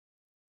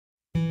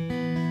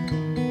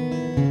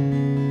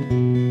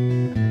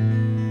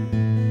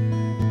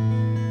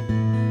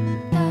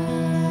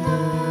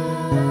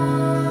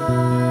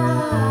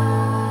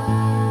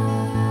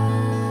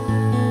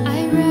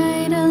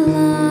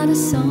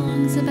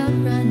about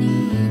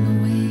running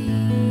away.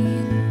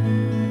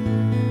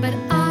 But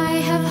I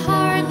have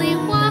hardly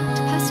walked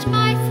past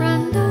my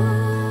front door.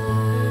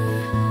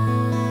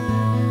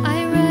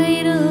 I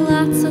write a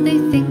lot so they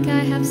think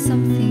I have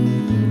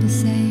something to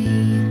say.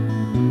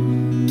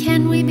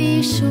 Can we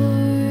be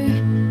sure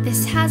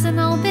this hasn't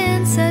all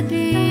been said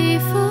before?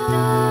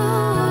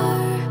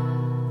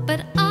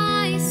 But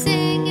I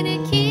sing and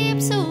it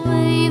keeps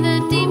away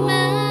the demons,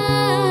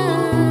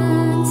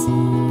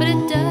 but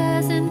it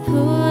doesn't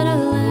put a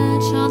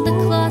latch on the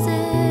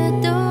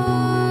closet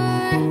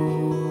door.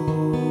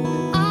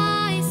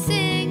 I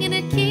sing and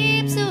it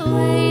keeps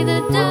away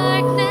the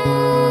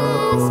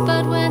darkness,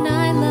 but when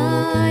I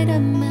light a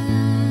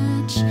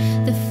match,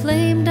 the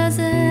flame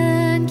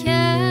doesn't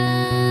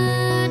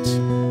catch.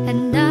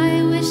 And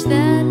I wish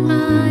that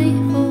my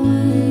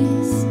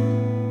voice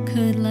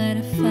could light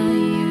a fire.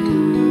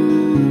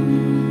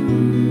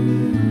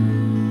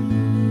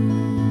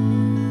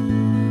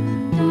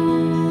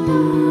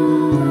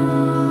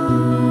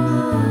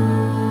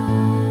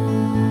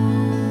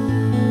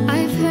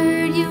 I've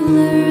heard you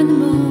learn the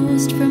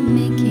most from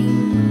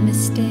making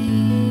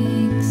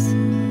mistakes,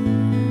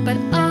 but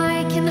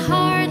I can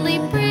hardly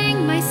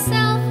bring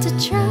myself to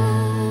try.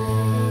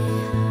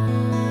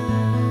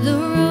 The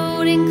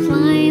road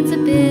inclines a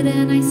bit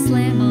and I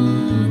slam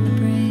on the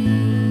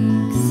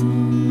brakes.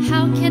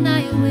 How can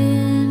I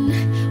win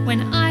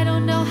when I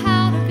don't know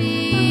how to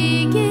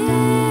begin?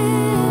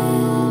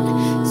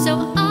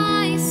 So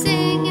I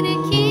sing and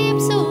it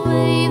keeps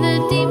away the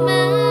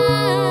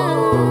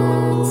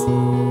demons,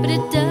 but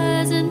it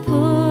doesn't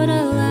put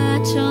a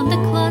latch on the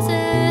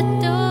closet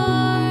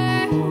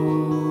door.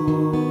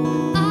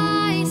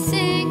 I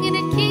sing and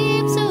it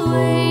keeps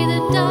away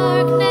the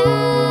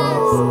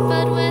darkness,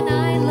 but when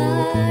I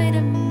light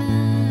a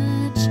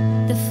match,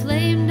 the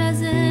flame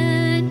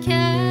doesn't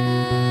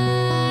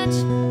catch.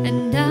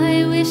 And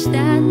I wish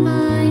that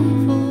my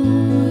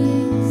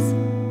voice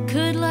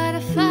could light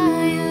a fire.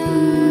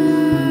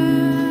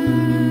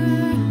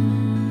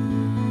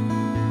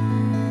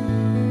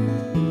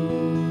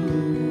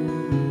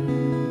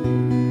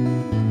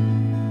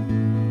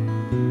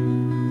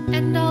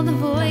 And all the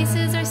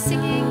voices are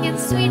singing in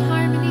sweet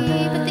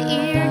harmony, but the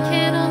ear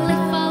can only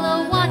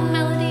follow one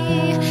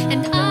melody.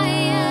 And I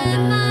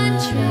am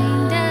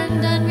untrained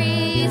and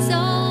unresolved,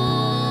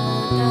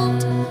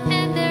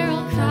 and they're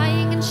all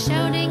crying and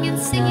shouting and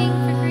singing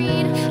for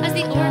greed as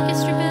the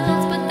orchestra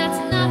builds, but that's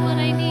not what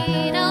I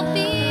need. I'll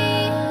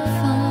be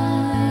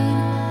fine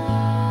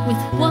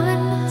with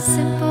one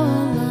simple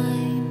line.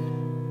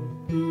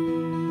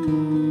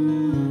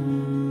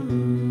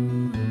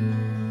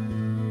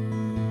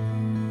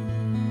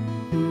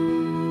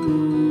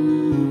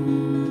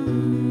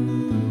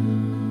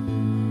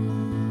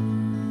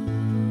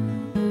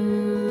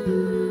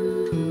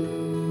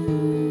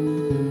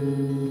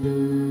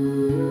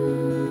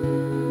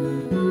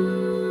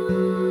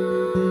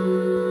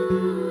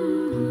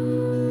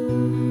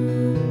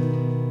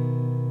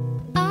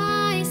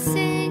 I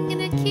sing and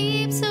it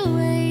keeps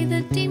away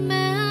the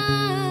demons,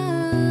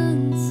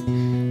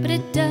 but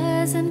it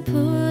doesn't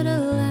put a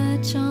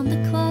latch on the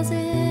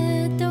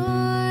closet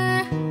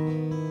door.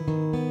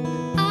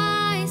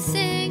 I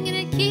sing and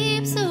it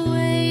keeps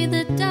away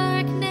the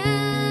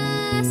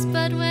darkness,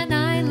 but when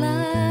I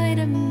light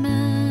a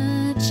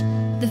match,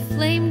 the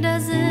flame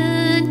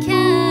doesn't catch.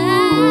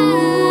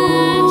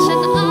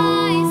 And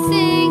I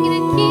sing and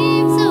it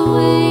keeps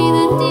away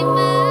the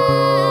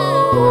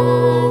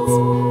demons,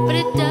 but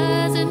it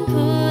doesn't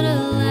put a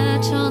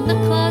latch on the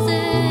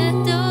closet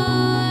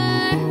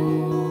door.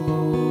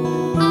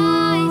 I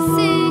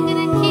sing and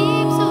it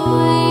keeps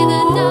away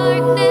the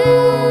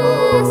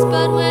darkness,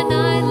 but when I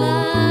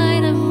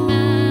light a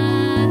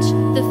match,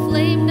 the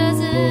flame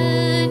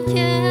doesn't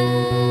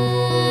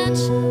catch.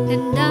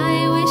 And I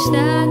wish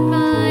that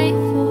my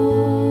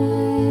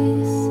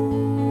voice,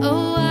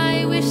 oh,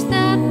 I wish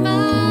that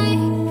my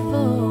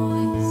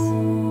voice,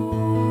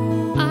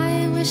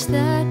 I wish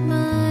that